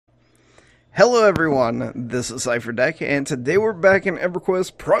Hello everyone, this is Cipher, and today we're back in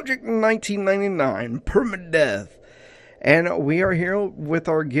Everquest Project 1999, Permadeath. And we are here with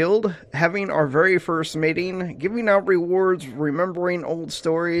our guild, having our very first meeting, giving out rewards, remembering old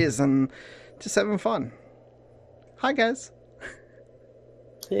stories, and just having fun. Hi guys.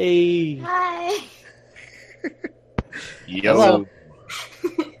 Hey. Hi. Hello.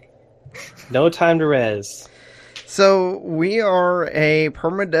 No time to res. So, we are a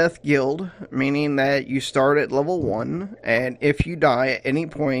permadeath guild, meaning that you start at level 1, and if you die at any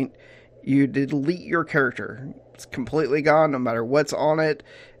point, you delete your character. It's completely gone, no matter what's on it,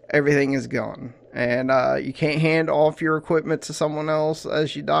 everything is gone. And you can't hand off your equipment to someone else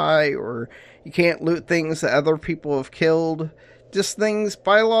as you die, or you can't loot things that other people have killed. Just things,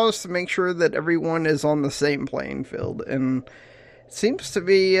 bylaws to make sure that everyone is on the same playing field. And seems to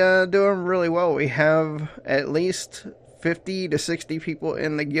be doing really well. We have at least 50 to 60 people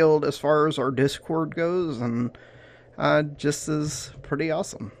in the guild as far as our Discord goes, and just is pretty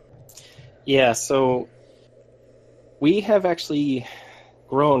awesome. Yeah, so we have actually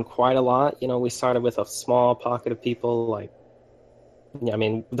grown quite a lot. You know, we started with a small pocket of people.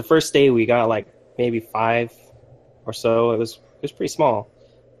 The first day we got like maybe 5 or so. It was pretty small.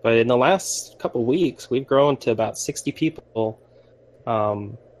 But in the last couple of weeks, we've grown to about 60 people.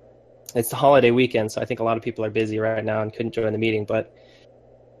 It's the holiday weekend, so I think a lot of people are busy right now and couldn't join the meeting, but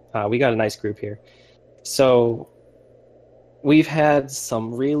we got a nice group here. So we've had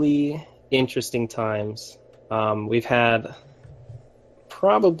some really interesting times. We've had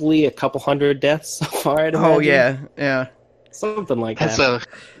probably a couple hundred deaths so far, I'd imagine. Oh, yeah. Something like That's that. a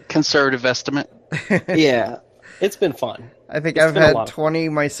conservative estimate. Yeah, it's been fun. I think It's I've been a had lot of 20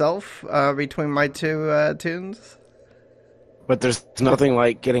 myself between my two tunes. But there's nothing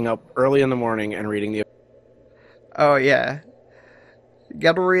like getting up early in the morning and reading the... Oh, yeah. You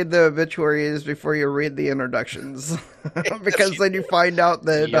gotta read the obituaries before you read the introductions. Because then you find out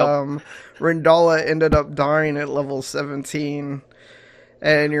that Rendala ended up dying at level 17.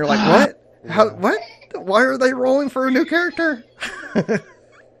 And you're like, what? How? What? Why are they rolling for a new character?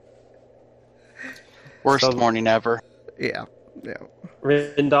 Worst morning ever. Yeah.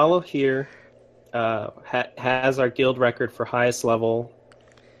 Rindalo here has our guild record for highest level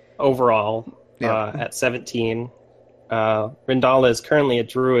overall at 17. Rindala is currently a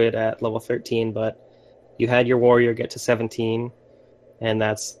druid at level 13, but you had your warrior get to 17, and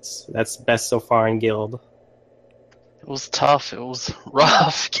that's best so far in guild. It was tough. It was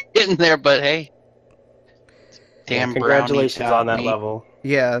rough getting there, but hey. Damn, congratulations on that me. level.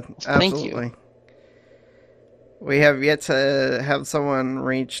 Yeah, absolutely. Thank you. We have yet to have someone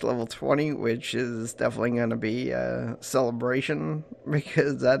reach level 20, which is definitely going to be a celebration,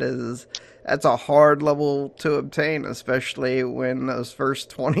 because that's a hard level to obtain, especially when those first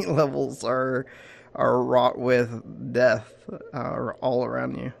 20 levels are wrought with death all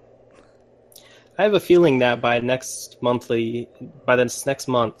around you. I have a feeling that by this next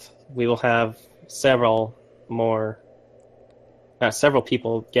month, we will have several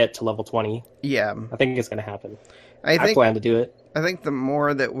people get to level 20. Yeah. I think it's going to happen. I plan to do it. I think the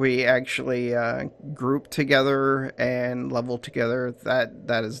more that we actually group together and level together,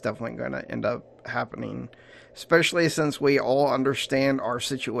 that is definitely going to end up happening. Especially since we all understand our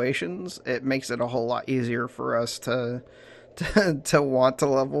situations, it makes it a whole lot easier for us to want to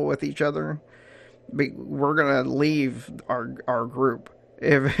level with each other. We're going to leave our group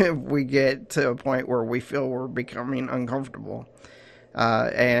if we get to a point where we feel we're becoming uncomfortable.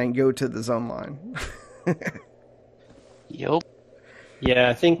 And go to the zone line. Yup. Yeah,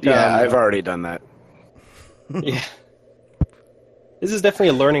 I think... I've already done that. Yeah. This is definitely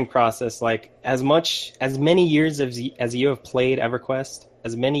a learning process. Like, as many years as you have played EverQuest,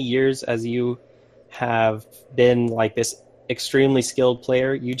 as many years as you have been like this extremely skilled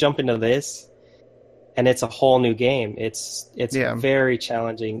player, you jump into this, and it's a whole new game. It's very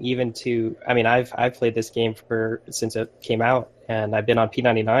challenging. I've played this game since it came out, and I've been on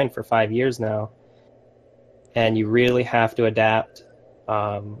P99 for 5 years now. And you really have to adapt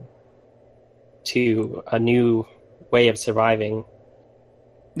to a new way of surviving.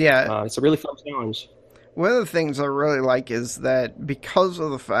 Yeah. It's a really fun challenge. One of the things I really like is that because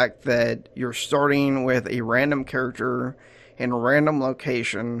of the fact that you're starting with a random character in a random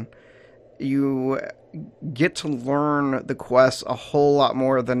location, you get to learn the quests a whole lot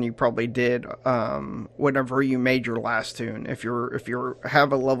more than you probably did whenever you made your last tune. If you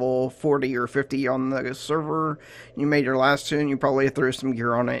have a level 40 or 50 on the server, you made your last tune, you probably threw some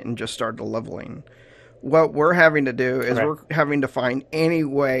gear on it and just started leveling. What we're having to do is we're having to find any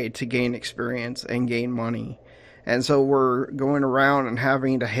way to gain experience and gain money. And so we're going around and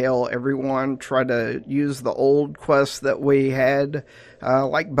having to hail everyone, try to use the old quests that we had,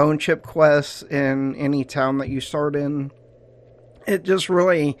 like bone chip quests in any town that you start in. It just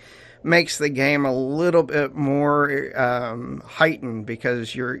really makes the game a little bit more heightened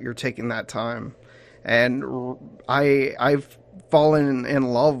because you're taking that time. And I've fallen in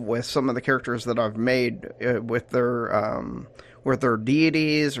love with some of the characters that I've made with their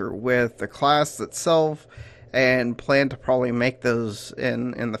deities or with the class itself, and plan to probably make those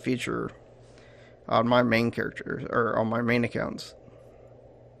in the future on my main characters or on my main accounts.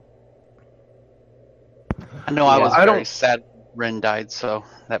 I know I was very sad Ren died, so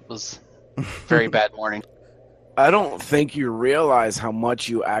that was a very bad morning. I don't think you realize how much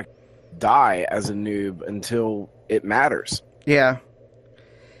you die as a noob until it matters. Yeah.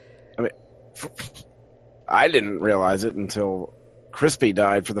 I mean, I didn't realize it until Crispy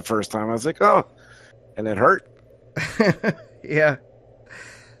died for the first time. I was like, oh, and it hurt. Yeah.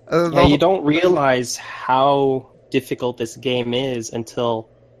 Yeah, you don't realize how difficult this game is until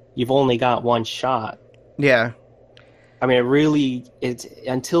you've only got one shot. Yeah. I mean, it's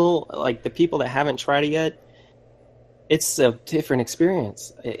until, like, the people that haven't tried it yet, it's a different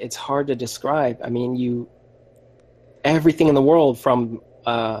experience. It's hard to describe. I mean, everything in the world from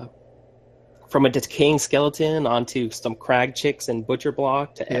a decaying skeleton onto some crag chicks and butcher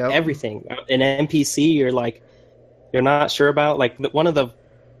block to everything. An NPC you're not sure about. Like, one of the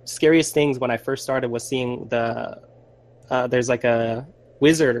scariest things when I first started was seeing there's like a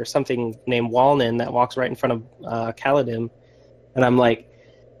wizard or something named Walnan that walks right in front of Caladim, and I'm like,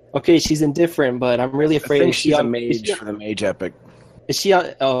 okay, she's indifferent, but I'm really afraid. I think she's a mage for the mage epic. Is she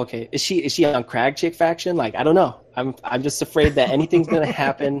on? Oh, okay. Is she on Crag Chick faction? Like, I don't know. I'm just afraid that anything's gonna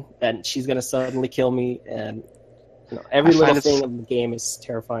happen, and she's gonna suddenly kill me, and every little thing in the game is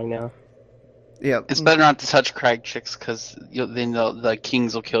terrifying now. Yeah, it's better not to touch crag chicks because then the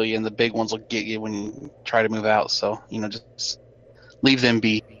kings will kill you, and the big ones will get you when you try to move out. So just leave them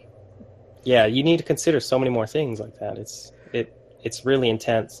be. Yeah, you need to consider so many more things like that. It's really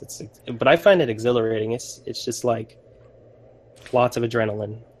intense. But I find it exhilarating. It's just like lots of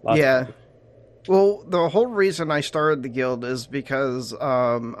adrenaline. Well, the whole reason I started the guild is because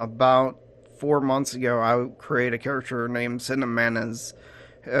about 4 months ago I created a character named Cinemanas,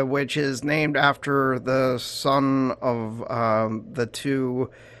 which is named after the son of the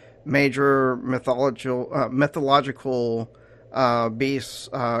two major mythological beasts,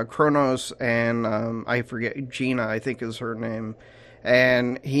 Kronos and I forget, Gina, I think is her name.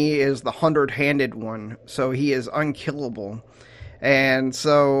 And he is the 100-handed one, so he is unkillable. And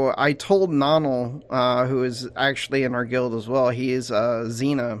so I told Nonal, who is actually in our guild as well, he is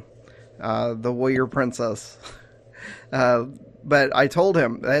Xena, the warrior princess. But I told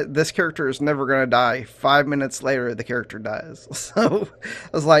him that this character is never going to die. 5 minutes later, the character dies. So I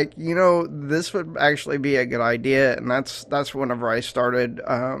was like, this would actually be a good idea. And that's whenever I started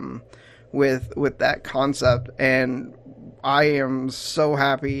with that concept. And I am so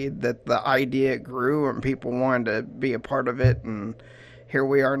happy that the idea grew and people wanted to be a part of it. And here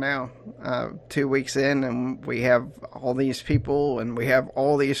we are now, 2 weeks in, and we have all these people and we have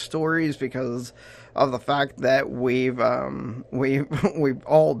all these stories because of the fact that we've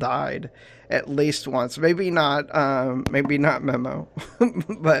all died at least once. Maybe not Memo,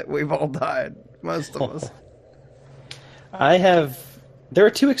 but we've all died. Most of us. There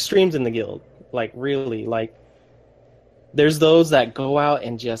are two extremes in the guild. Like, really, like, there's those that go out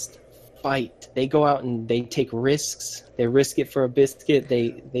and just fight. They go out and they take risks. They risk it for a biscuit.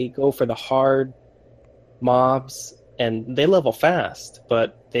 They go for the hard mobs, and they level fast,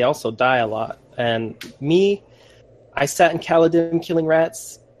 but they also die a lot. And me, I sat in Caladim killing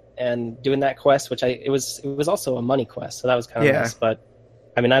rats and doing that quest, which it was also a money quest, so that was kind of nice. But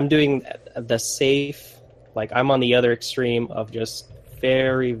I mean, I'm doing the safe, like, I'm on the other extreme of just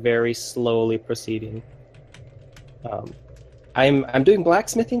very, very slowly proceeding. I'm doing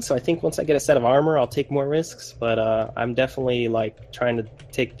blacksmithing, so I think once I get a set of armor, I'll take more risks. But I'm definitely like trying to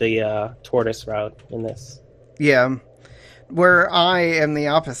take the tortoise route in this. Yeah. Where I am the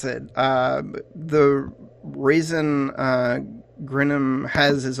opposite. The reason Grinham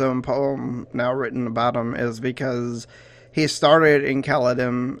has his own poem now written about him is because he started in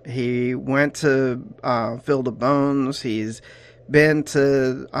Caladim. He went to Field of Bones. He's been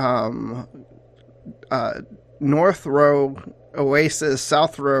to North Row, Oasis,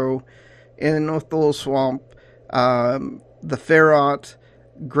 South Row, Innothul Swamp, the Ferrot,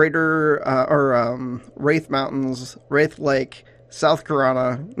 Greater Wraith Mountains, Wraith Lake, South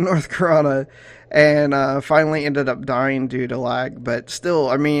Corona, North Corona, and finally ended up dying due to lag. But still,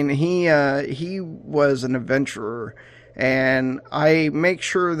 I mean, he was an adventurer, and I make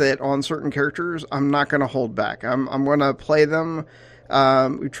sure that on certain characters, I'm not going to hold back. I'm going to play them.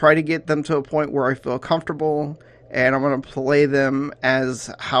 We try to get them to a point where I feel comfortable, and I'm going to play them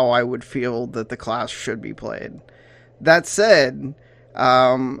as how I would feel that the class should be played. That said,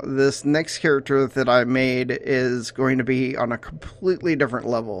 this next character that I made is going to be on a completely different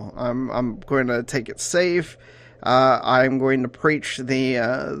level. I'm going to take it safe. I'm going to preach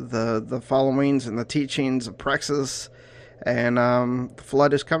the followings and the teachings of Praxis, and the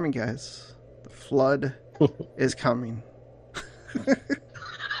flood is coming, guys. The flood is coming.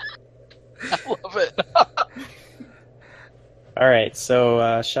 I love it. All right,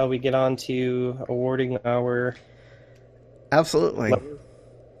 so shall we get on to awarding our... Absolutely.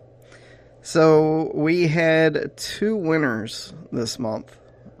 So we had 2 winners this month.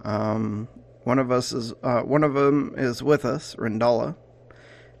 One of them is with us, Rendala,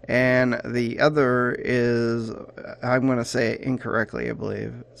 and the other is, I'm going to say it incorrectly, I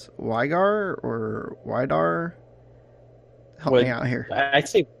believe it's Wygar or Wydar. Help me out here. I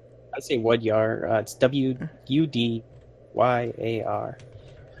say Woodyar. It's Wuddyar.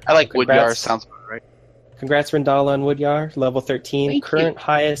 I like Congrats. Woodyar. Sounds about right. Congrats, Rendala and Woodyar, level 13, Thank current you.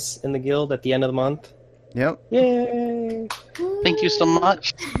 highest in the guild at the end of the month. Yep. Yay! Thank you so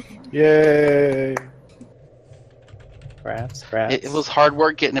much. Yay! Congrats. It was hard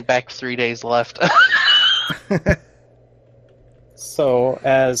work getting it back 3 days left. So,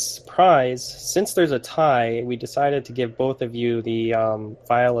 as prize, since there's a tie, we decided to give both of you the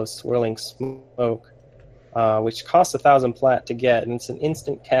vial of swirling smoke, which costs 1,000 plat to get, and it's an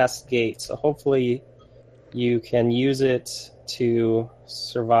instant cast gate. So hopefully, you can use it to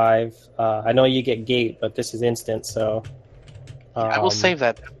survive. I know you get gate, but this is instant, so I will save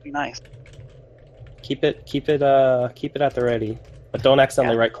that. That would be nice. keep it at the ready, but don't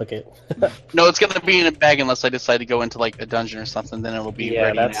accidentally right-click it. No, it's gonna be in a bag unless I decide to go into like a dungeon or something. Then it'll be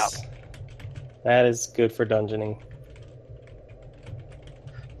ready and out. That is good for dungeoning.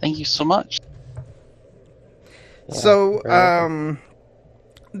 Thank you so much. Yeah, So, very welcome.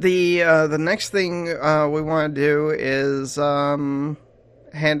 the next thing we want to do is hand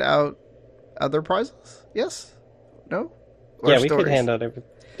out other prizes. Yes? No? Or Yeah, we could stories? hand out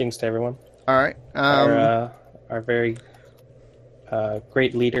things to everyone. All right. Our very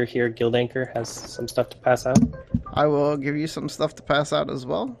great leader here, Guild Anchor, has some stuff to pass out. I will give you some stuff to pass out as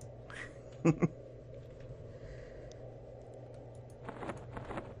well.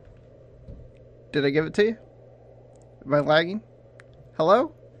 Did I give it to you? Am I lagging?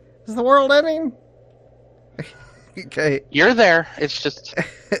 Hello? Is the world ending? Okay. You're there. It's just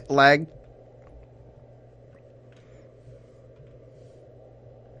Lag.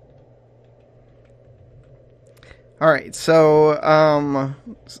 All right, so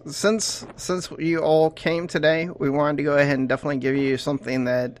since you all came today, we wanted to go ahead and definitely give you something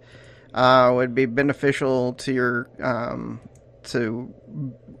that would be beneficial to your to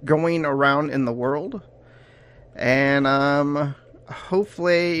going around in the world, and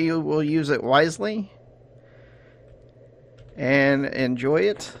hopefully you will use it wisely and enjoy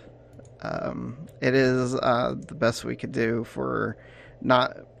it. It is the best we could do for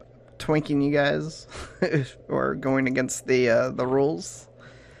not twinking you guys or going against the rules.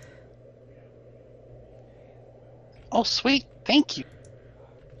 oh sweet. Thank you.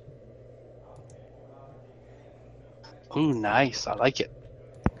 Ooh, nice. I like it.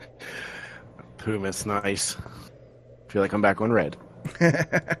 Puma's nice. Feel like I'm back on red.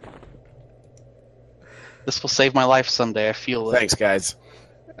 This will save my life someday. I feel it. Thanks, guys.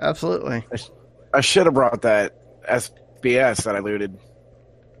 Absolutely. I should have brought that SBS that I looted.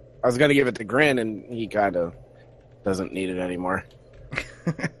 I was going to give it to Grin, and he kind of doesn't need it anymore.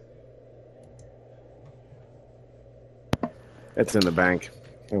 It's in the bank.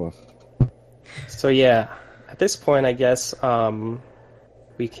 Oh, well. So yeah, at this point, I guess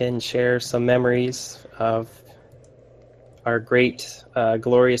we can share some memories of our great,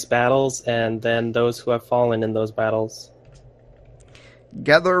 glorious battles, and then those who have fallen in those battles.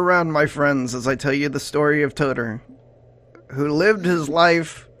 Gather around, my friends, as I tell you the story of Toter, who lived his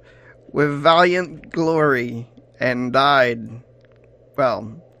life with valiant glory and died,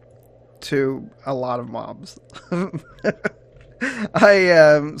 well, to a lot of mobs.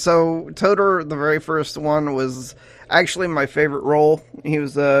 So Toter, the very first one, was actually my favorite role. He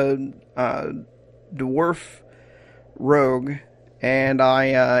was a dwarf rogue, and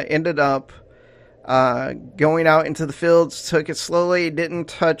I ended up Going out into the fields, took it slowly, didn't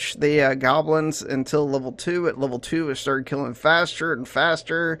touch the goblins until level 2. At level 2, it started killing faster and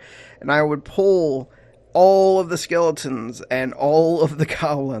faster, and I would pull all of the skeletons and all of the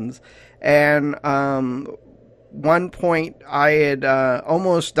goblins. And one point, I had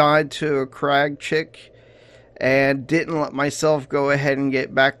almost died to a crag chick and didn't let myself go ahead and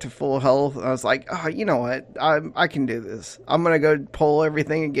get back to full health. I was like, oh, you know what? I can do this. I'm going to go pull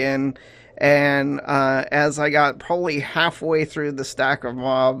everything again. And as I got probably halfway through the stack of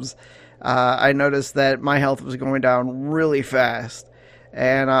mobs, I noticed that my health was going down really fast.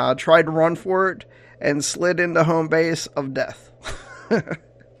 And I tried to run for it and slid into home base of death.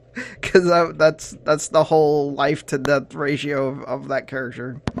 Because that's the whole life to death ratio of that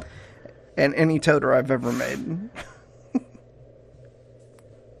character. And any toter I've ever made.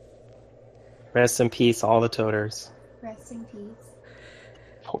 Rest in peace, all the toters. Rest in peace.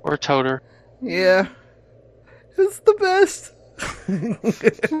 Poor toter. Yeah. It's the best.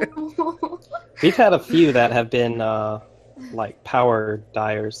 We've had a few that have been like power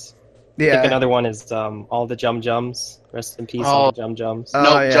dyers. I think Yeah. another one is all the Jum Jums. Rest in peace, all the Jum Jums. Oh,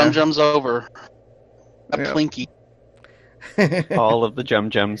 No, yeah. Jum Jum's over. A Yeah. Plinky. All of the Jum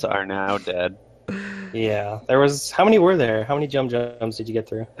Jums are now dead. Yeah, there was. How many were there? How many Jum Jums did you get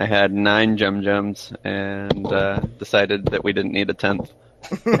through? I had 9 Jum Jums and decided that we didn't need a 10th.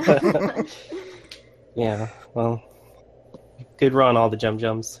 Yeah, well, good run, all the Jum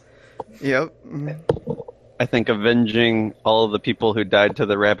Jums. Yep. I think avenging all of the people who died to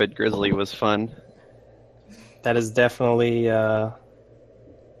the rabid grizzly was fun. That is definitely a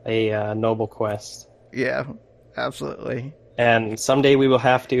noble quest. Yeah. Absolutely. And someday we will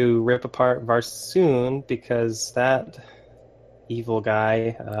have to rip apart Varsoon because that evil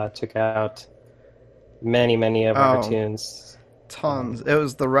guy took out many of our Oh. tunes. Tons. It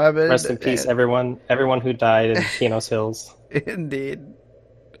was the rabbit. Rest in peace, everyone who died in Kenos Hills. Indeed.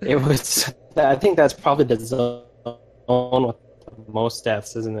 It was. I think that's probably the zone with the most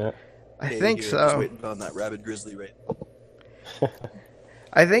deaths, isn't it? I Yeah, think you're so. Just waiting on that rabid grizzly right.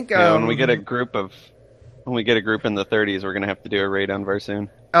 I think Yeah, when we get a group in the 30s, we're gonna have to do a raid on Varsoon.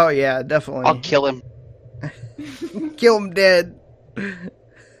 Oh yeah, definitely. I'll kill him. Kill him dead. I'm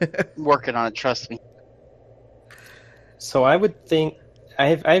working on it, trust me. So I would think I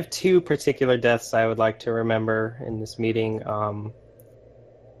have 2 particular deaths I would like to remember in this meeting.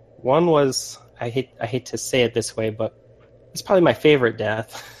 One was I hate to say it this way, but it's probably my favorite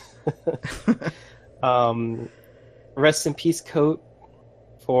death. Rest in peace, Coat,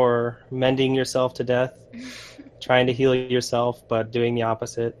 for mending yourself to death, trying to heal yourself, but doing the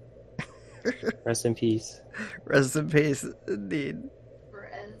opposite. Rest in peace. Rest in peace, indeed.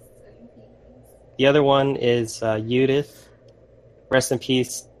 Rest in peace. The other one is Judith. Rest in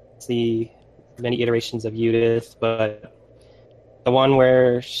peace, the many iterations of Judith, but the one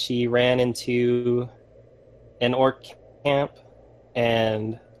where she ran into an orc camp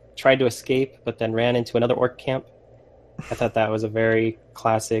and tried to escape, but then ran into another orc camp. I thought that was a very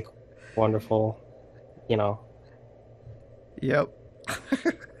classic, wonderful, Yep.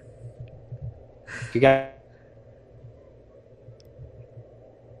 you got.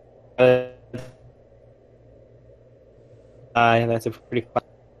 That's a pretty. My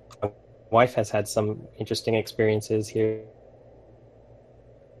wife has had some interesting experiences here.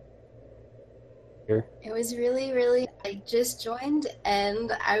 It was really. I just joined,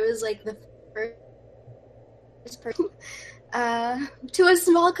 and I was like the first person to a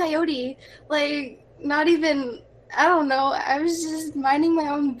small coyote. Like, not even. I don't know. I was just minding my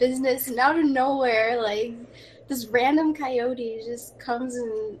own business, and out of nowhere, like this random coyote just comes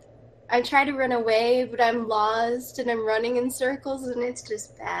and I try to run away, but I'm lost and I'm running in circles, and it's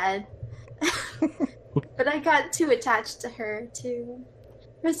just bad. But I got too attached to her too.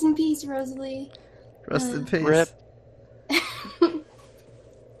 Rest in peace, Rosalie. Rest in peace. Rip.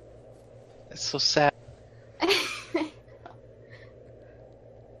 It's so sad.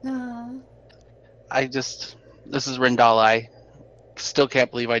 This is Rendala. I still can't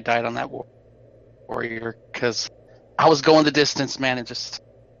believe I died on that warrior because I was going the distance, man, and just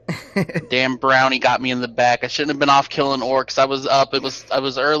damn brownie got me in the back. I shouldn't have been off killing orcs. I was up. I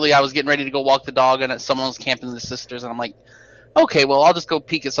was early. I was getting ready to go walk the dog, and someone was camping the sisters, and I'm like, okay, well, I'll just go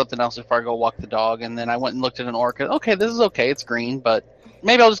peek at something else before I go walk the dog. And then I went and looked at an orc. Okay, this is okay. It's green, but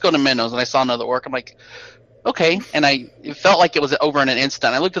maybe I'll just go to Minnows. And I saw another orc. I'm like, okay. And it felt like it was over in an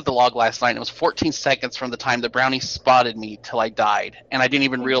instant. I looked at the log last night, and it was 14 seconds from the time the brownie spotted me till I died. And I didn't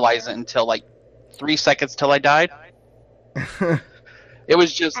even realize it until like 3 seconds till I died. It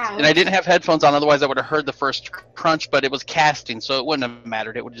was just, and I Ouch. didn't have headphones on. Otherwise, I would have heard the first crunch. But it was casting, so it wouldn't have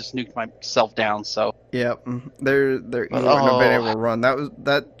mattered. It would just nuke myself down. So, Yep. There you wouldn't have been able to run.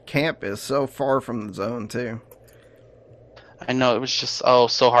 That camp is so far from the zone too. I know it was just so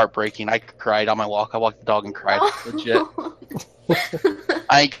heartbreaking. I cried on my walk. I walked the dog and cried. Legit.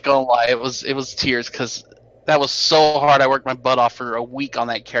 I ain't gonna lie. It was tears because that was so hard. I worked my butt off for a week on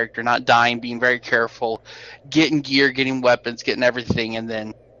that character, not dying, being very careful, getting gear, getting weapons, getting everything, and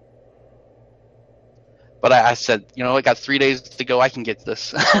then. But I said, I got 3 days to go. I can get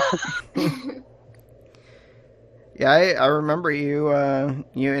this. Yeah, I remember you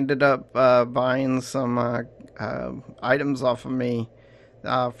ended up buying some items off of me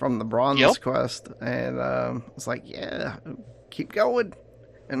from the bronze quest, and it's like, yeah, keep going.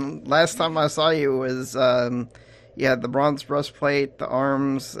 And last time I saw you was you had the bronze breastplate, the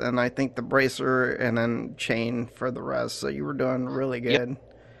arms, and I think the bracer, and then chain for the rest. So you were doing really good. Yep.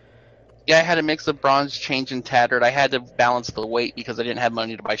 Yeah, I had a mix of bronze, change, and tattered. I had to balance the weight because I didn't have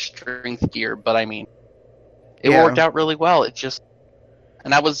money to buy strength gear, but I mean, it worked out really well.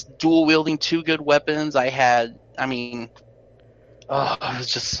 And I was dual wielding 2 good weapons. It was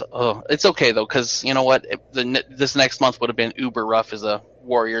just, it's okay though, because you know what? This next month would have been uber rough as a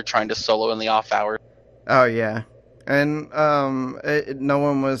warrior trying to solo in the off hours. Oh yeah, and no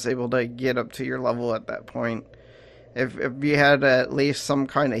one was able to get up to your level at that point. If you had at least some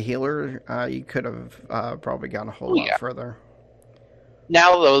kind of healer, you could have probably gone a whole lot further.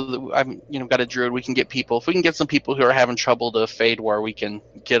 Now though, I've got a druid. We can get people. If we can get some people who are having trouble to fade war, we can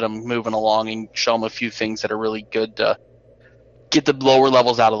get them moving along and show them a few things that are really good to get the lower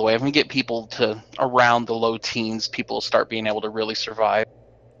levels out of the way. If we get people to around the low teens, people will start being able to really survive.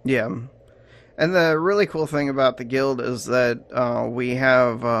 Yeah, and the really cool thing about the guild is that we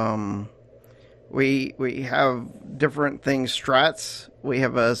have we have different things, strats. We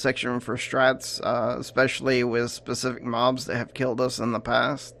have a section for strats, especially with specific mobs that have killed us in the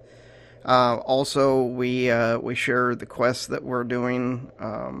past. Also, we share the quests that we're doing.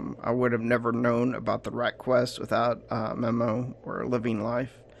 I would have never known about the rat quest without Memo or Living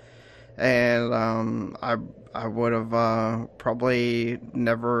Life, and I would have probably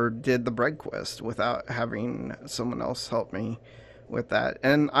never did the bread quest without having someone else help me with that.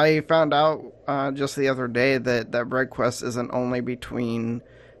 And I found out just the other day that bread quest isn't only between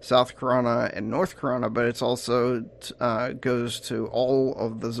South Corona and North Corona, but it's also goes to all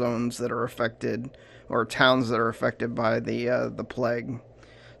of the zones that are affected, or towns that are affected by the plague.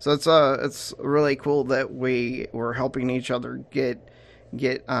 So it's really cool that we're helping each other get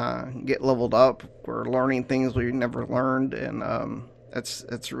leveled up. We're learning things we never learned, and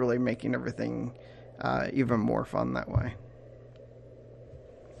it's really making everything even more fun that way.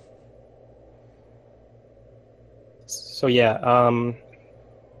 So yeah,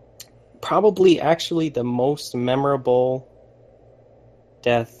 probably actually the most memorable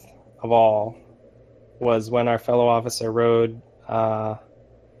death of all was when our fellow officer rode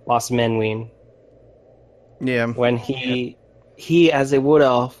Lost Menween. Yeah. When he as a wood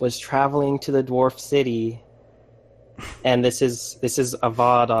elf was traveling to the dwarf city, and this is a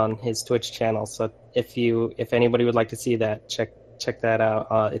VOD on his Twitch channel. So if anybody would like to see that, check that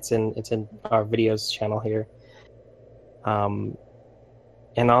out. It's in our videos channel here.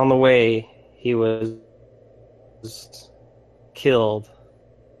 And on the way, he was killed,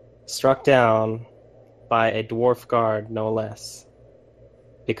 struck down by a dwarf guard, no less,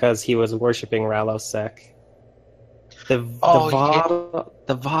 because he was worshiping Ralosek. The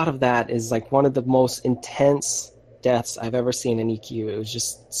VOD of that is like one of the most intense deaths I've ever seen in EQ. It was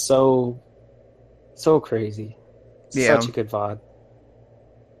just so crazy. Yeah. Such a good VOD.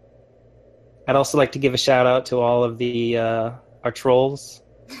 I'd also like to give a shout out to all of the our trolls.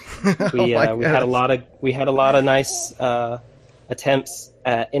 We had a lot of nice attempts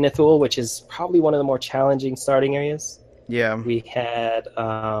at Inithul, which is probably one of the more challenging starting areas. Yeah. We had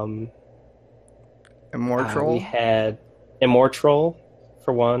Immortal. We had Immortal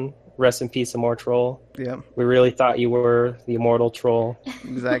for one. Rest in peace, Immortal. Yeah. We really thought you were the immortal troll.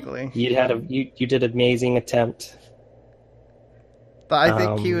 Exactly. You did an amazing attempt. I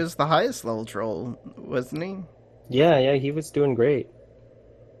think he was the highest level troll, wasn't he? Yeah, he was doing great.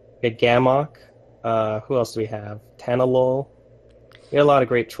 We had Gamok. Who else do we have? Tanalol. We had a lot of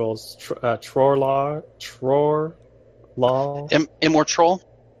great trolls. Trorlaw. Immortal.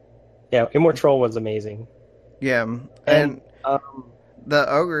 Yeah, Immortal was amazing. Yeah, and the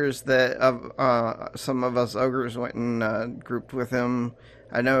ogres that some of us ogres went and grouped with him.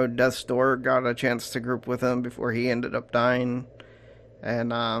 I know Death's Door got a chance to group with him before he ended up dying.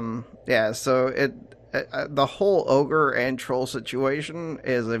 And yeah, so the whole ogre and troll situation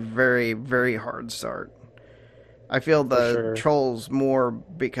is a very, very hard start. I feel For the sure. trolls more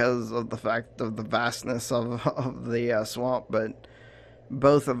because of the fact of the vastness of the swamp, but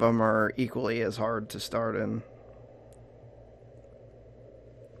both of them are equally as hard to start in.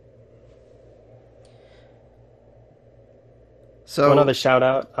 So One other shout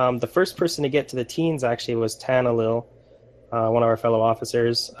out. The first person to get to the teens actually was Tanalil, one of our fellow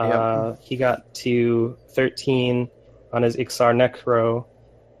officers. Yep. He got to 13 on his Ixar Necro,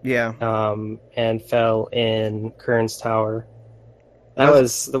 yeah, and fell in Kern's Tower. That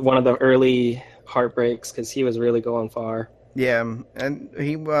was one of the early heartbreaks because he was really going far. yeah, and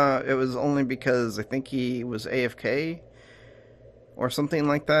he it was only because I think he was AFK or something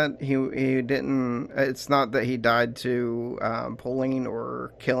like that. He didn't. It's not that he died to pulling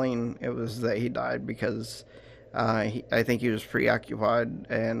or killing. It was that he died because I think he was preoccupied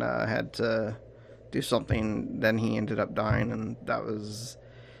and had to do something. Then he ended up dying, and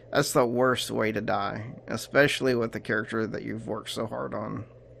that's the worst way to die, especially with the character that you've worked so hard on.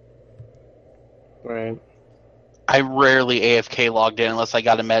 Right. I rarely AFK logged in unless I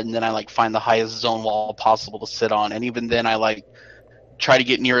got a med, and then I find the highest zone wall possible to sit on, and even then I try to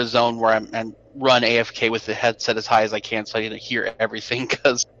get near a zone where and run AFK with the headset as high as I can so I can hear everything,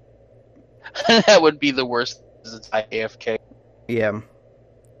 because that would be the worst. Is AFK. Yeah.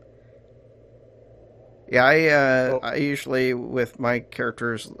 Yeah, I usually, with my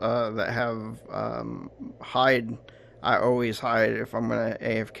characters that have hide, I always hide if I'm going to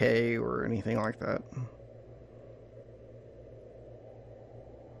AFK or anything like that.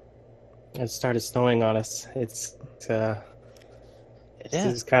 It started snowing on us. It's Yeah.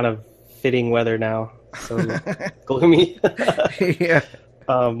 kind of fitting weather now. So gloomy. Yeah.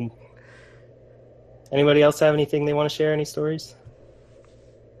 Anybody else have anything they want to share? Any stories?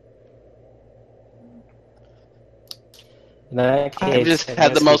 In that case, I've just I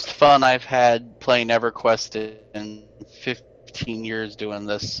had the guess most fun I've had playing EverQuest in 15 years doing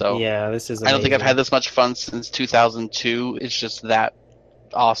this. So yeah, this is. I don't think I've amazing. had this much fun since 2002. It's just that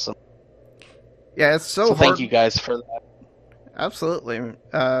awesome. Yeah, it's so hard. Thank you guys for that. Absolutely.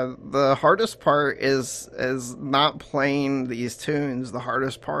 The hardest part is not playing these tunes. The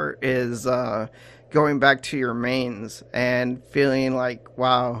hardest part is going back to your mains and feeling like,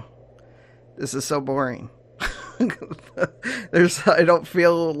 wow, this is so boring. I don't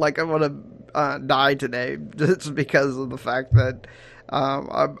feel like I'm gonna die today just because of the fact that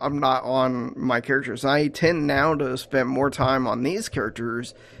I'm not on my characters. I tend now to spend more time on these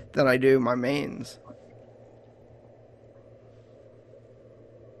characters than I do my mains.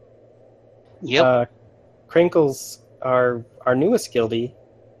 Yep. Crinkles, our newest guildie,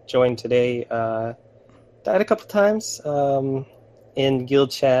 joined today. Died a couple times. In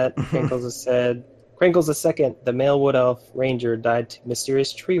guild chat, Crinkles has said, Crinkles the second, the male wood elf ranger, died to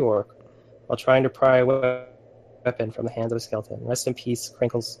mysterious tree orc while trying to pry a weapon from the hands of a skeleton. Rest in peace,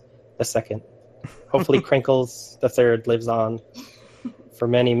 Crinkles the second. Hopefully, Crinkles the third lives on for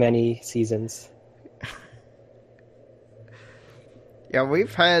many, many seasons. Yeah,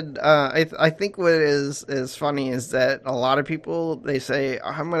 we've had. I think what is funny is that a lot of people, they say,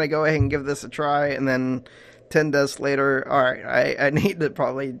 I'm gonna go ahead and give this a try, and then 10 deaths later, all right, I need to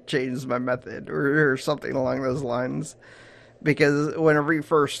probably change my method or something along those lines, because whenever you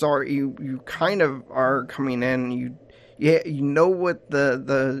first start, you kind of are coming in, you know what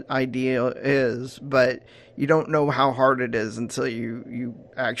the idea is, but you don't know how hard it is until you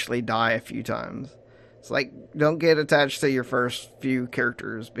actually die a few times. It's like, don't get attached to your first few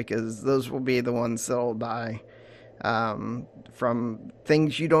characters, because those will be the ones that'll die from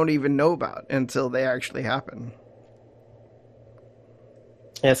things you don't even know about until they actually happen.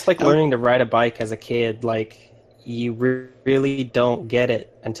 Yeah, it's like learning to ride a bike as a kid. Like, you really don't get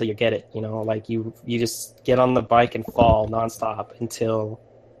it until you get it, you know? Like, you just get on the bike and fall nonstop until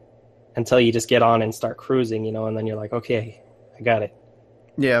you just get on and start cruising, you know? And then you're like, okay, I got it.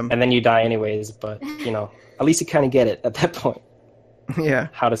 Yeah. And then you die anyways, but, you know, at least you kind of get it at that point. Yeah.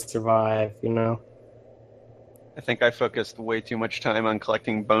 How to survive, you know? I think I focused way too much time on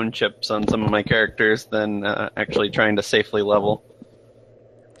collecting bone chips on some of my characters than actually trying to safely level.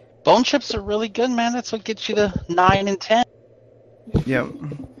 Bone chips are really good, man. That's what gets you to 9 and 10. Yeah.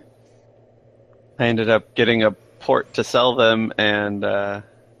 I ended up getting a port to sell them and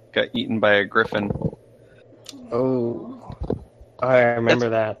got eaten by a griffin. Oh, I remember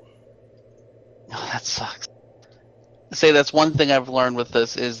that. Oh, that sucks. say that's one thing I've learned with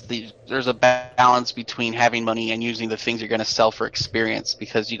this is there's a balance between having money and using the things you're going to sell for experience,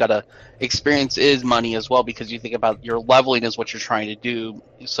 because experience is money as well, because you think about your leveling is what you're trying to do.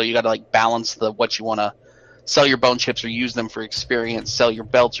 So you got to like balance what you want to sell your bone chips or use them for experience, sell your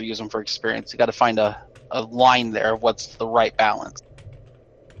belts or use them for experience. You got to find a line there of what's the right balance.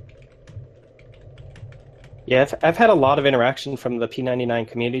 Yeah, I've had a lot of interaction from the P99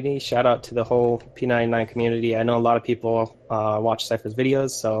 community. Shout out to the whole P99 community. I know a lot of people watch Cipher's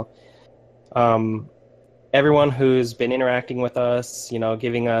videos, so everyone who's been interacting with us,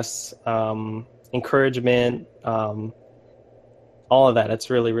 giving us encouragement, all of that, it's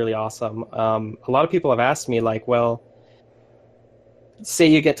really, really awesome. A lot of people have asked me, like, well, say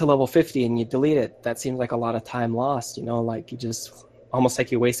you get to level 50 and you delete it. That seems like a lot of time lost, like you just almost like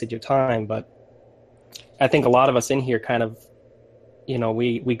you wasted your time, but I think a lot of us in here kind of,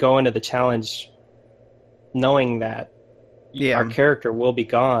 we go into the challenge knowing that our character will be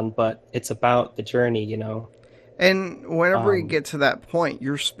gone, but it's about the journey, And whenever you get to that point,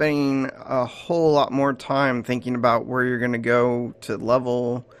 you're spending a whole lot more time thinking about where you're going to go to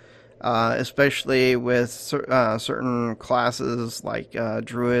level, especially with certain classes like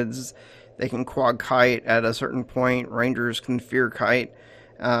druids. They can quad kite at a certain point. Rangers can fear kite.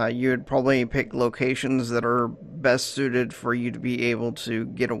 You would probably pick locations that are best suited for you to be able to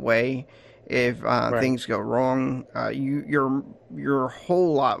get away if things go wrong. You're a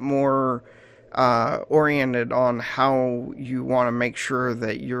whole lot more oriented on how you want to make sure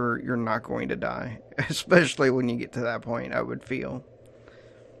that you're not going to die, especially when you get to that point, I would feel.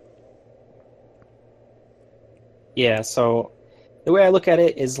 Yeah, so the way I look at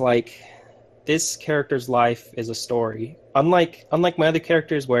it is like this character's life is a story. Unlike my other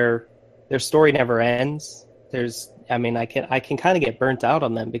characters where their story never ends. I can kind of get burnt out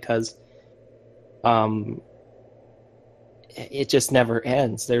on them because it just never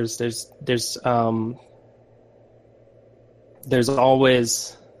ends. There's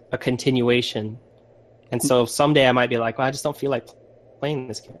always a continuation. And so someday I might be like, well, I just don't feel like playing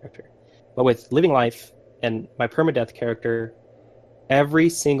this character. But with Living Life and my permadeath character, every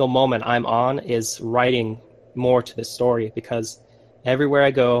single moment I'm on is writing more to the story, because everywhere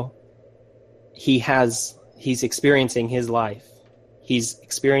I go, he's experiencing his life. He's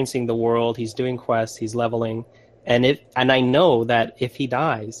experiencing the world. He's doing quests. He's leveling, and I know that if he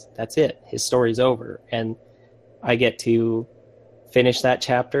dies, that's it. His story's over, and I get to finish that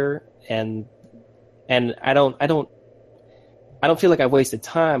chapter. And I don't feel like I've wasted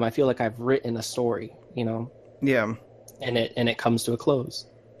time. I feel like I've written a story, Yeah. And it comes to a close,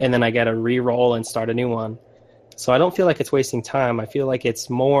 and then I get to re-roll and start a new one. So I don't feel like it's wasting time. I feel like it's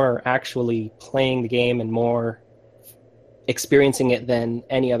more actually playing the game and more experiencing it than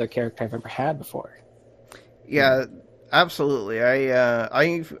any other character I've ever had before. Yeah, absolutely.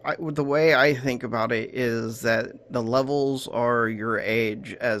 I the way I think about it is that the levels are your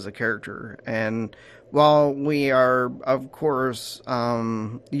age as a character, and while we are, of course,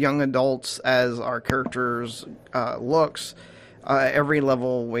 young adults as our characters looks, every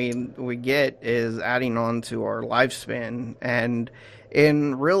level we get is adding on to our lifespan, and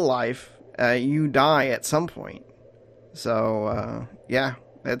in real life, you die at some point. So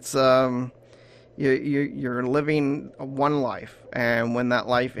it's you're living one life, and when that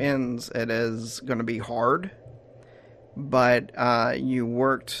life ends, it is going to be hard. But you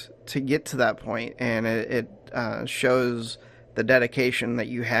worked to get to that point, and it shows the dedication that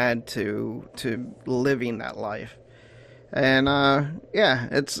you had to living that life. And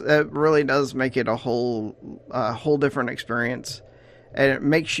it really does make it a whole different experience, and it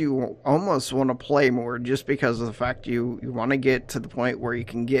makes you almost want to play more just because of the fact you want to get to the point where you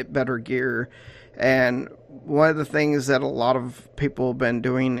can get better gear. And one of the things that a lot of people have been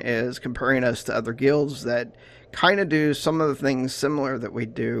doing is comparing us to other guilds that kind of do some of the things similar that we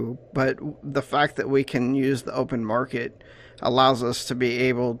do, but the fact that we can use the open market allows us to be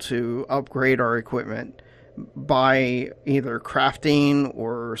able to upgrade our equipment by either crafting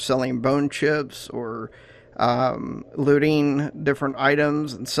or selling bone chips or looting different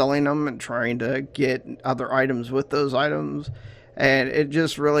items and selling them and trying to get other items with those items. And it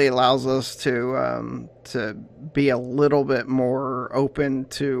just really allows us to be a little bit more open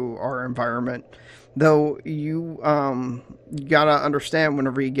to our environment. Though you gotta understand,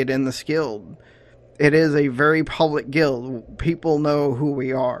 whenever you get in this guild, it is a very public guild. People know who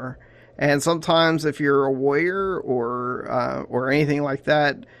we are, and sometimes if you're a warrior or anything like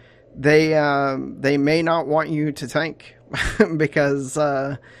that, they may not want you to tank because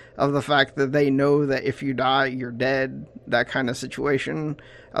of the fact that they know that if you die, you're dead. That kind of situation.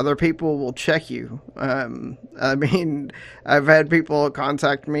 Other people will check you. I mean, I've had people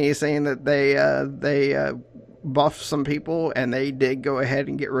contact me saying that they buffed some people, and they did go ahead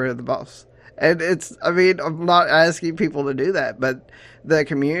and get rid of the buffs. And I mean, I'm not asking people to do that, but the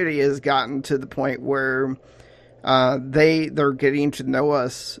community has gotten to the point where they're getting to know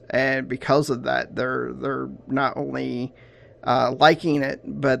us, and because of that, they're not only liking it,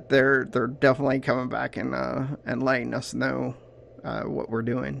 but they're definitely coming back and letting us know what we're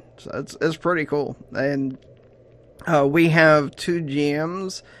doing. So it's pretty cool. And we have 2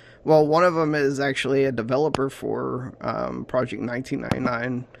 GMs. Well, one of them is actually a developer for Project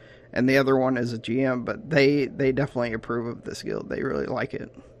 1999, and the other one is a GM. But they definitely approve of this guild. They really like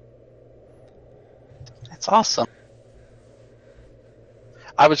it. That's awesome.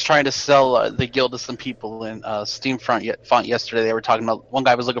 I was trying to sell the guild to some people in Steam Font yesterday. They were talking about, one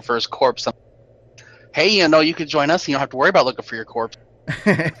guy was looking for his corpse. Hey, you could join us and you don't have to worry about looking for your corpse.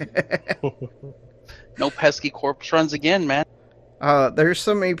 No pesky corpse runs again, man. There's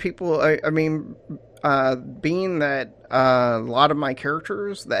so many people. I mean, being that a lot of my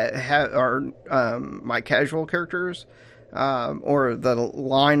characters that are my casual characters, or the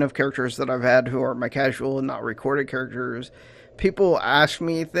line of characters that I've had who are my casual and not recorded characters, people ask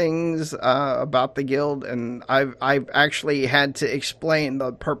me things about the guild, and I've actually had to explain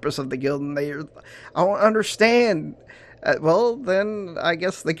the purpose of the guild, and I don't understand. Well, then I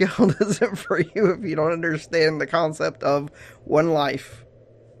guess the guild isn't for you if you don't understand the concept of one life,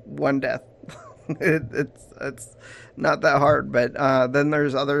 one death. It's not that hard, but then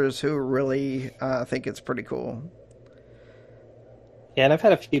there's others who really think it's pretty cool. Yeah, and I've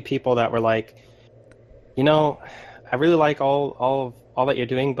had a few people that were like, I really like all that you're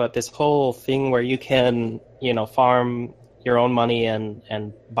doing, but this whole thing where you can, farm your own money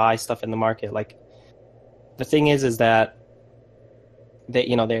and buy stuff in the market, like, the thing is that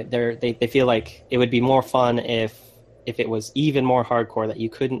they feel like it would be more fun if it was even more hardcore, that you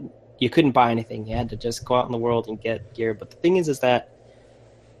couldn't buy anything. You had to just go out in the world and get gear. But the thing is that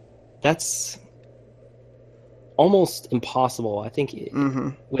that's almost impossible. I think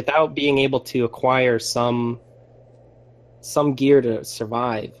without being able to acquire some gear to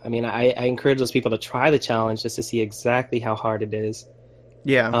survive. I mean, I encourage those people to try the challenge just to see exactly how hard it is.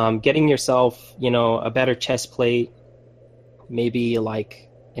 Yeah. Getting yourself, a better chest plate, maybe like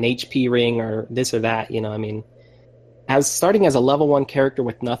an HP ring or this or that, I mean, starting as a level 1 character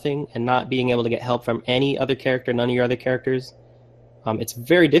with nothing and not being able to get help from any other character, none of your other characters, it's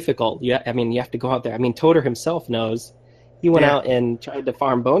very difficult. You have to go out there. I mean, Toter himself knows. He went out and tried to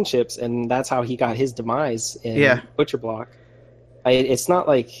farm bone chips, and that's how he got his demise in Butcher Block. It's not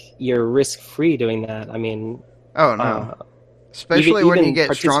like you're risk-free doing that. I mean... Oh, no. Especially when you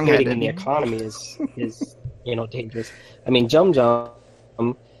get strong-headed. Participating in the economy is dangerous. I mean, Jum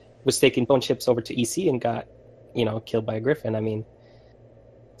was taking bone chips over to EC and got, killed by a griffin. I mean,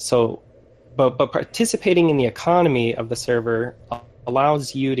 so... But participating in the economy of the server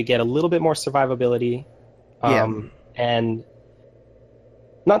allows you to get a little bit more survivability. And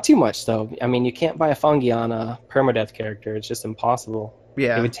not too much, though. I mean, you can't buy a fungi on a permadeath character. It's just impossible.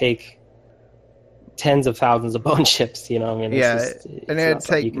 Yeah. It would take tens of thousands of bone chips, I mean, it's it'd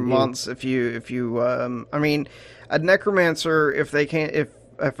take months if you I mean, a necromancer, if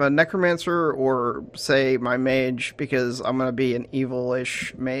a necromancer, or say my mage, because I'm going to be an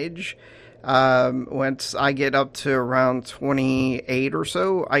evil-ish mage, once I get up to around 28 or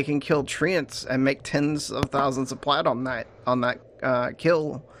so, I can kill treants and make tens of thousands of plat on that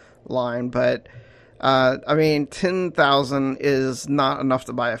kill line. But I mean, 10,000 is not enough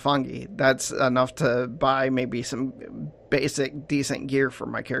to buy a fungi. That's enough to buy maybe some basic decent gear for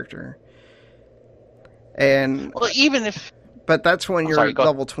my character. And but that's when you're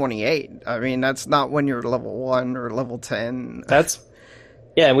level 28. I mean, that's not when you're level 1 or level 10.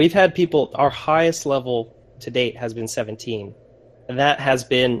 Yeah, and we've had people, our highest level to date has been 17. And that has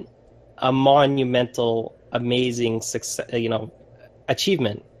been a monumental, amazing success,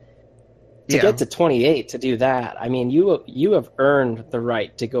 achievement. To get to 28, to do that, I mean, you have earned the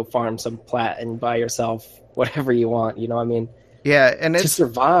right to go farm some plat and buy yourself whatever you want, I mean? Yeah, and to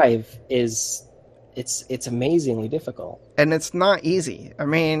survive it's amazingly difficult. And it's not easy. I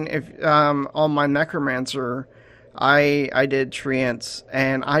mean, if on my necromancer, I did treants,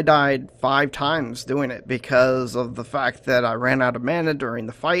 and I died 5 times doing it because of the fact that I ran out of mana during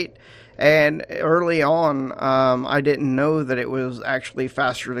the fight. And early on, I didn't know that it was actually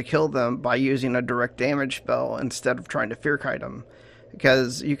faster to kill them by using a direct damage spell instead of trying to fear kite them.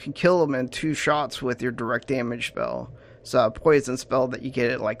 Because you can kill them in 2 shots with your direct damage spell. It's a poison spell that you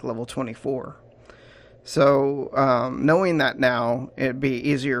get at like level 24. So knowing that now, it'd be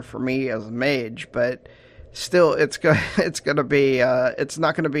easier for me as a mage, but still, it's gonna be it's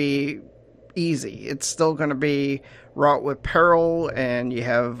not gonna be easy. It's still gonna be wrought with peril, and you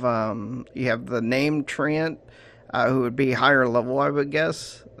have the named treant, who would be higher level, I would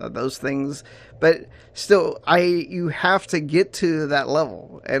guess, those things. But still, you have to get to that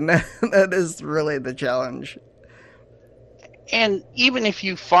level, and that is really the challenge. And even if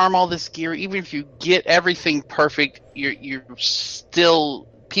you farm all this gear, even if you get everything perfect, you're still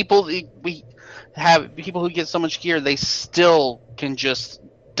we have people who get so much gear, they still can just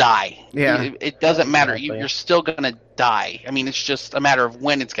die. Yeah, it doesn't matter. Exactly. You're still gonna die. I mean, it's just a matter of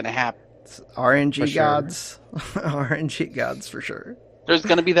when it's gonna happen. it's RNG For sure. gods, RNG gods for sure. There's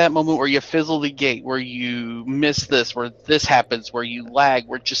gonna be that moment where you fizzle the gate, where you miss this, where this happens, where you lag,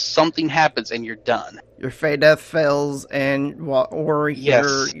 where just something happens and you're done. Your Fey Death fails, or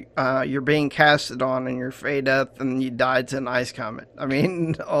Yes. you're being casted on, and your Fey Death, and you die to an ice comet. I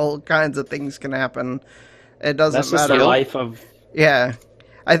mean, all kinds of things can happen. It doesn't That's just matter. the life of Yeah,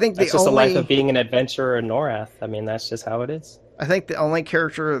 I think that's just the life of being an adventurer in Norath. I mean, that's just how it is. I think the only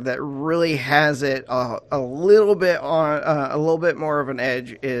character that really has it a little bit on a little bit more of an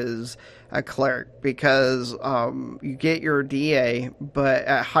edge is a cleric, because you get your DA, but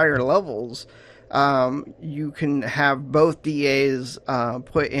at higher levels, you can have both DAs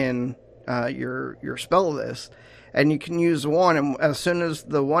put in your spell list, and you can use one, and as soon as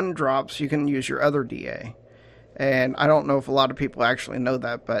the one drops, you can use your other DA. And I don't know if a lot of people actually know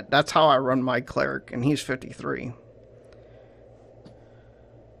that, but that's how I run my cleric, and he's 53.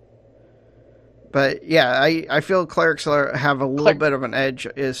 But yeah, I feel clerics have a little bit of an edge,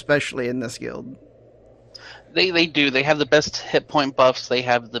 especially in this guild. They do. They have the best hit point buffs. They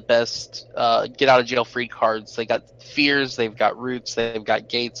have the best get out of jail free cards. They got fears. They've got roots. They've got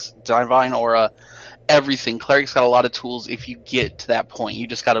gates, divine aura, everything. Clerics got a lot of tools. If you get to that point, you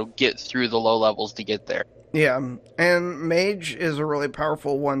just got to get through the low levels to get there. Yeah, and mage is a really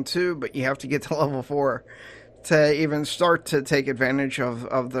powerful one too, but you have to get to level 4 to even start to take advantage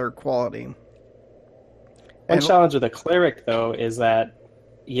of their quality. One And- challenge with a cleric, though, is that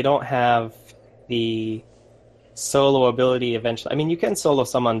you don't have the solo ability eventually. I mean, you can solo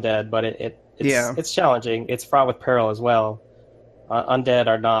some undead, but it's challenging. It's fraught with peril as well. Undead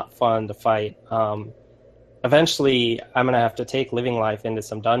are not fun to fight. Eventually, I'm going to have to take Living Life into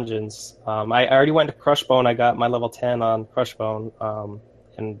some dungeons. I already went to Crushbone. I got my level 10 on Crushbone,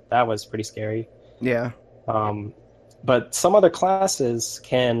 and that was pretty scary. Yeah. But some other classes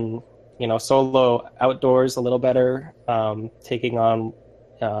can, solo outdoors a little better, taking on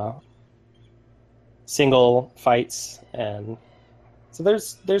single fights, and so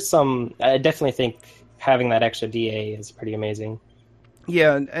there's some. I definitely think having that extra DA is pretty amazing.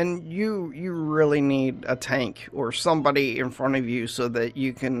 Yeah, and you really need a tank or somebody in front of you so that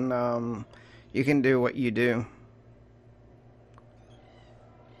you can do what you do.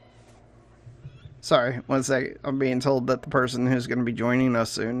 Sorry, one sec. I'm being told that the person who's going to be joining us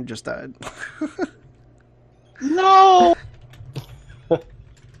soon just died. No.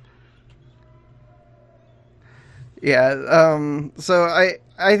 Yeah. So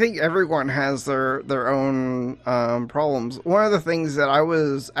I think everyone has their own problems. One of the things that I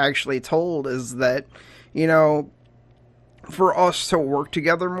was actually told is that, for us to work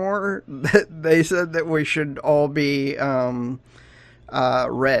together more, they said that we should all be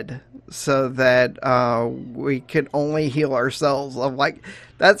red, so that we could only heal ourselves. I'm like,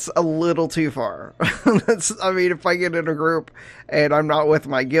 that's a little too far. If I get in a group and I'm not with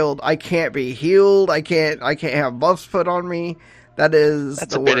my guild, I can't be healed. I can't have buffs put on me.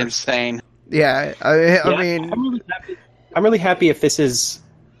 That's a bit insane. Yeah, I mean, I'm really happy if this is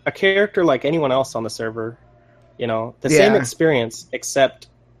a character like anyone else on the server. Same experience, except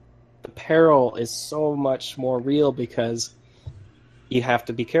the peril is so much more real because you have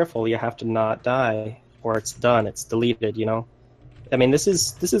to be careful. You have to not die, or it's done. It's deleted. I mean, this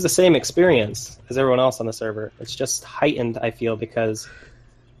is the same experience as everyone else on the server. It's just heightened, I feel, because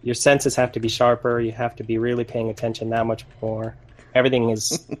your senses have to be sharper. You have to be really paying attention that much more. Everything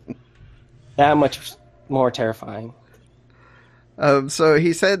is that much more terrifying. So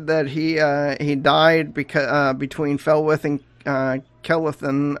he said that he died because between Felwith and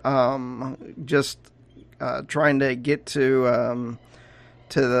Kellethan, just trying to get to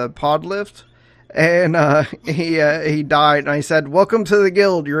the pod lift, and he died. And I said, "Welcome to the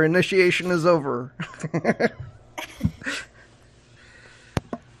guild. Your initiation is over."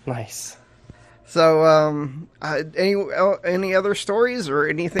 Nice. So, any other stories or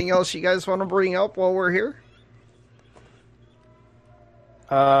anything else you guys want to bring up while we're here?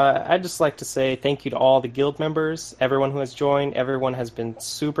 I'd just like to say thank you to all the guild members, everyone who has joined. Everyone has been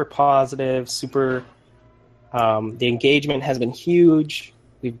super positive, super. The engagement has been huge.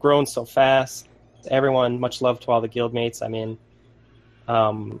 We've grown so fast. Everyone, much love to all the guild mates. I mean,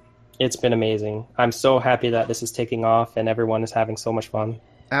 it's been amazing. I'm so happy that this is taking off and everyone is having so much fun.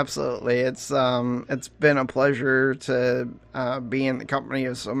 Absolutely, it's been a pleasure to be in the company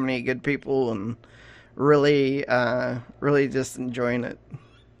of so many good people and really just enjoying it.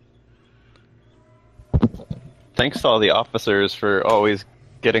 Thanks to all the officers for always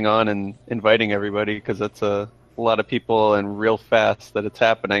getting on and inviting everybody, because it's a lot of people and real fast that it's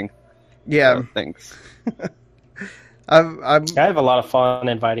happening. Yeah, So, thanks. I have a lot of fun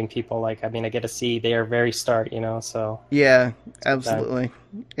inviting people. Like, I mean, I get to see their very start, so. Yeah, absolutely.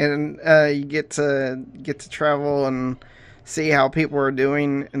 And you get to travel and see how people are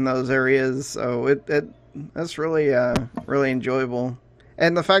doing in those areas. So that's really really enjoyable.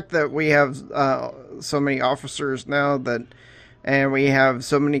 And the fact that we have so many officers now and we have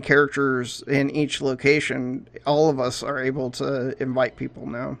so many characters in each location, all of us are able to invite people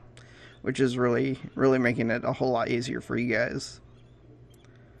now, which is really, really making it a whole lot easier for you guys.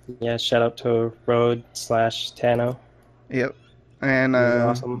 Yeah, shout out to Road/Tano. Yep. And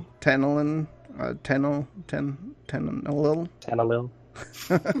awesome. Tenalil. Tanalil.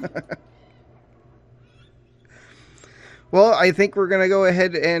 Well, I think we're going to go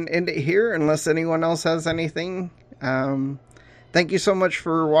ahead and end it here unless anyone else has anything. Thank you so much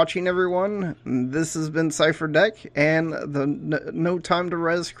for watching, everyone. This has been Cipher Deck and the No Time to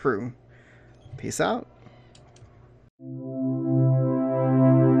Res crew. Peace out.